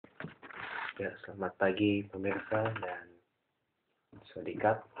Ya, selamat pagi pemirsa dan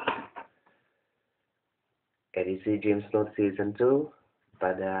swadikap. Edisi James Note Season 2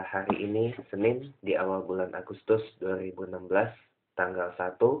 pada hari ini, Senin, di awal bulan Agustus 2016, tanggal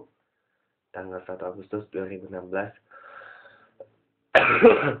 1 Agustus 2016.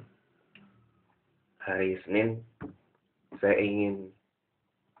 Hari Senin, saya ingin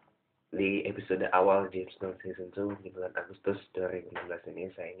di episode awal James Note Season 2 di bulan Agustus 2016 ini,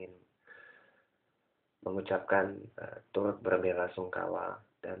 saya ingin mengucapkan turut berbelasungkawa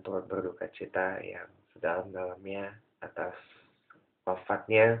dan turut berdukacita yang sedalam-dalamnya atas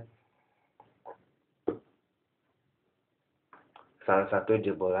wafatnya salah satu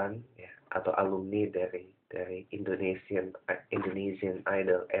jebolan ya, atau alumni dari Indonesian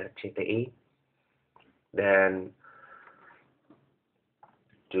Idol RCTI, dan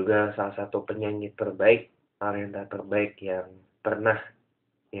juga salah satu penyanyi terbaik, talenta terbaik yang pernah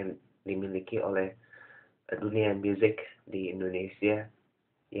dimiliki oleh dunia musik di Indonesia,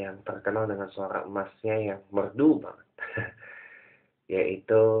 yang terkenal dengan suara emasnya yang merdu banget,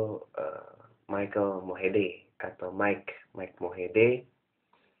 yaitu Mike Mohede atau Mike Mohede,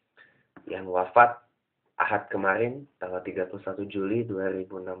 yang wafat Ahad kemarin tanggal 31 Juli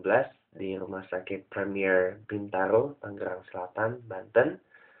 2016 di Rumah Sakit Premier Bintaro, Tangerang Selatan, Banten,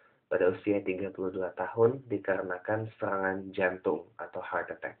 pada usia 32 tahun dikarenakan serangan jantung atau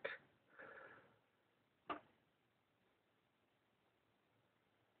heart attack.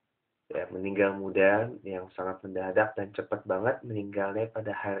 Ya, meninggal muda yang sangat mendadak dan cepat banget meninggalnya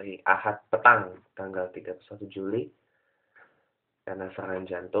pada hari Ahad petang tanggal 31 Juli karena serangan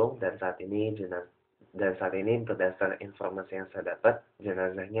jantung, dan saat ini berdasar informasi yang saya dapat,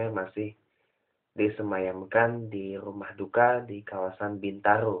 jenazahnya masih disemayamkan di rumah duka di kawasan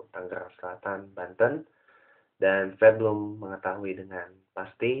Bintaro, Tangerang Selatan, Banten, dan saya belum mengetahui dengan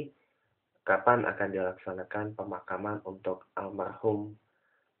pasti kapan akan dilaksanakan pemakaman untuk almarhum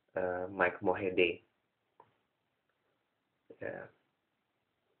Mike Mohede. Ya.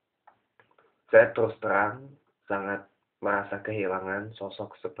 Saya terus terang sangat merasa kehilangan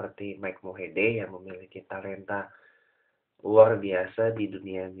sosok seperti Mike Mohede yang memiliki talenta luar biasa di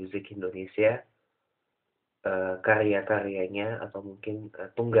dunia musik Indonesia. Karya-karyanya atau mungkin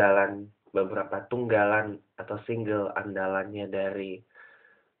beberapa tunggalan atau single andalannya dari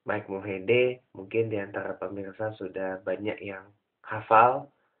Mike Mohede, mungkin di antara pemirsa sudah banyak yang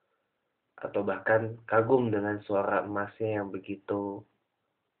hafal atau bahkan kagum dengan suara emasnya yang begitu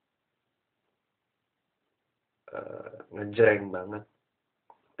ngejreng banget.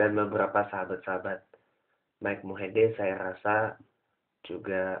 Dan beberapa sahabat-sahabat Mike Mohede saya rasa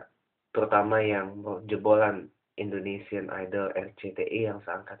juga, terutama yang jebolan Indonesian Idol RCTI yang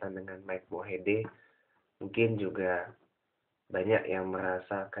seangkatan dengan Mike Mohede, mungkin juga banyak yang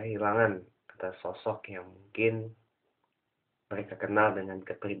merasa kehilangan atas sosok yang mungkin mereka kenal dengan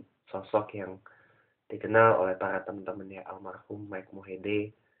sosok yang dikenal oleh para teman-temannya almarhum Mike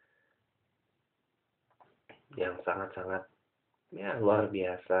Mohede, yang sangat-sangat luar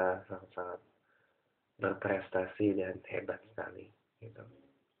biasa, sangat-sangat berprestasi dan hebat sekali gitu.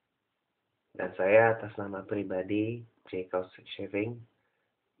 Dan saya atas nama pribadi Jacob Shaving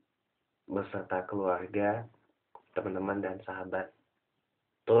beserta keluarga, teman-teman dan sahabat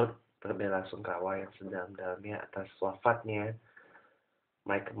turut berbelasungkawa yang sedalam-dalamnya atas wafatnya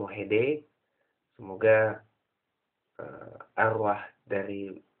Mike Mohede. Semoga arwah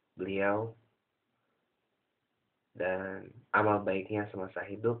dari beliau dan amal baiknya semasa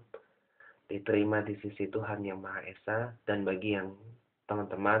hidup diterima di sisi Tuhan Yang Maha Esa, dan bagi yang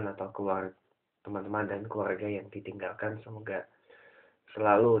teman-teman dan keluarga yang ditinggalkan, semoga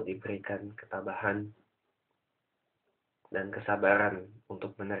selalu diberikan ketabahan dan kesabaran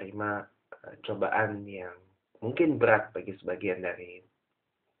untuk menerima cobaan yang mungkin berat bagi sebagian dari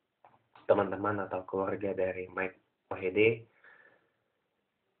teman-teman atau keluarga dari Mike Mohede.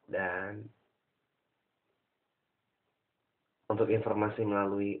 Dan untuk informasi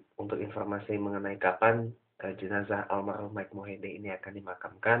mengenai kapan jenazah almarhum Mike Mohede ini akan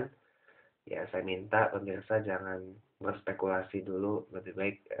dimakamkan, ya saya minta pemirsa jangan berspekulasi dulu, lebih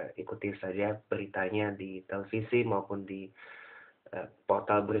baik ikuti saja beritanya di televisi maupun di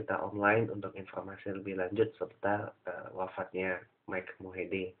portal berita online untuk informasi lebih lanjut seputar wafatnya Mike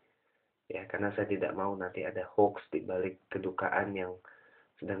Mohede. Ya, karena saya tidak mau nanti ada hoax di balik kedukaan yang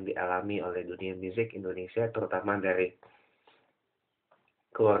sedang dialami oleh dunia musik Indonesia, terutama dari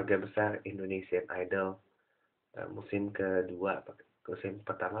keluarga besar Indonesian Idol musim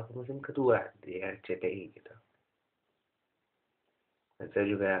pertama atau musim kedua di RCTI gitu. Dan saya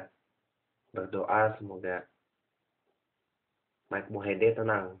juga berdoa semoga Mike Mohede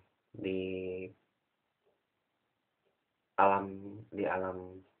tenang di alam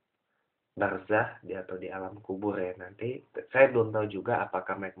barzah atau di alam kubur ya. Nanti saya belum tahu juga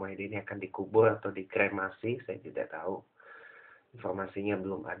apakah Mike Mohede ini akan dikubur atau dikremasi, saya tidak tahu. Informasinya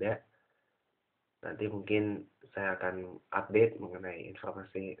belum ada. Nanti mungkin saya akan update mengenai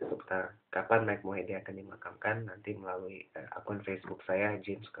informasi seputar kapan Mike Mohede akan dimakamkan nanti melalui akun Facebook saya,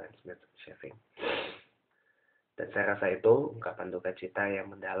 James Smith Sheffing. Dan saya rasa itu ungkapan dukacita yang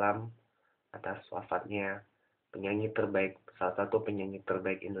mendalam atas wafatnya penyanyi terbaik, salah satu penyanyi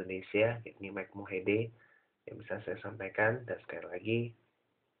terbaik Indonesia, yakni Mike Mohede, yang bisa saya sampaikan. Dan sekali lagi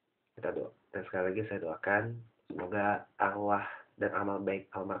saya doakan semoga arwah dan amal baik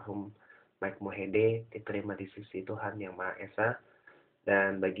almarhum Mike Mohede diterima di sisi Tuhan Yang Maha Esa,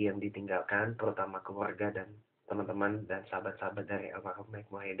 dan bagi yang ditinggalkan terutama keluarga dan teman-teman dan sahabat-sahabat dari almarhum Mike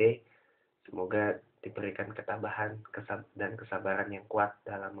Mohede, semoga diberikan ketabahan dan kesabaran yang kuat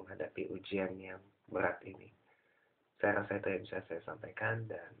dalam menghadapi ujian yang berat ini. Saya rasa itu yang bisa saya sampaikan,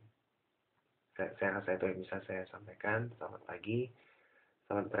 dan Selamat pagi,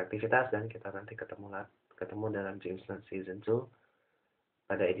 selamat beraktivitas, dan kita nanti ketemu dalam James Season 2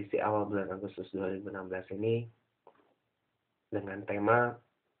 pada edisi awal bulan Agustus 2016 ini dengan tema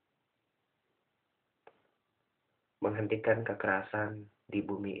menghentikan kekerasan di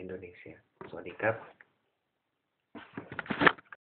bumi Indonesia. Swadikap.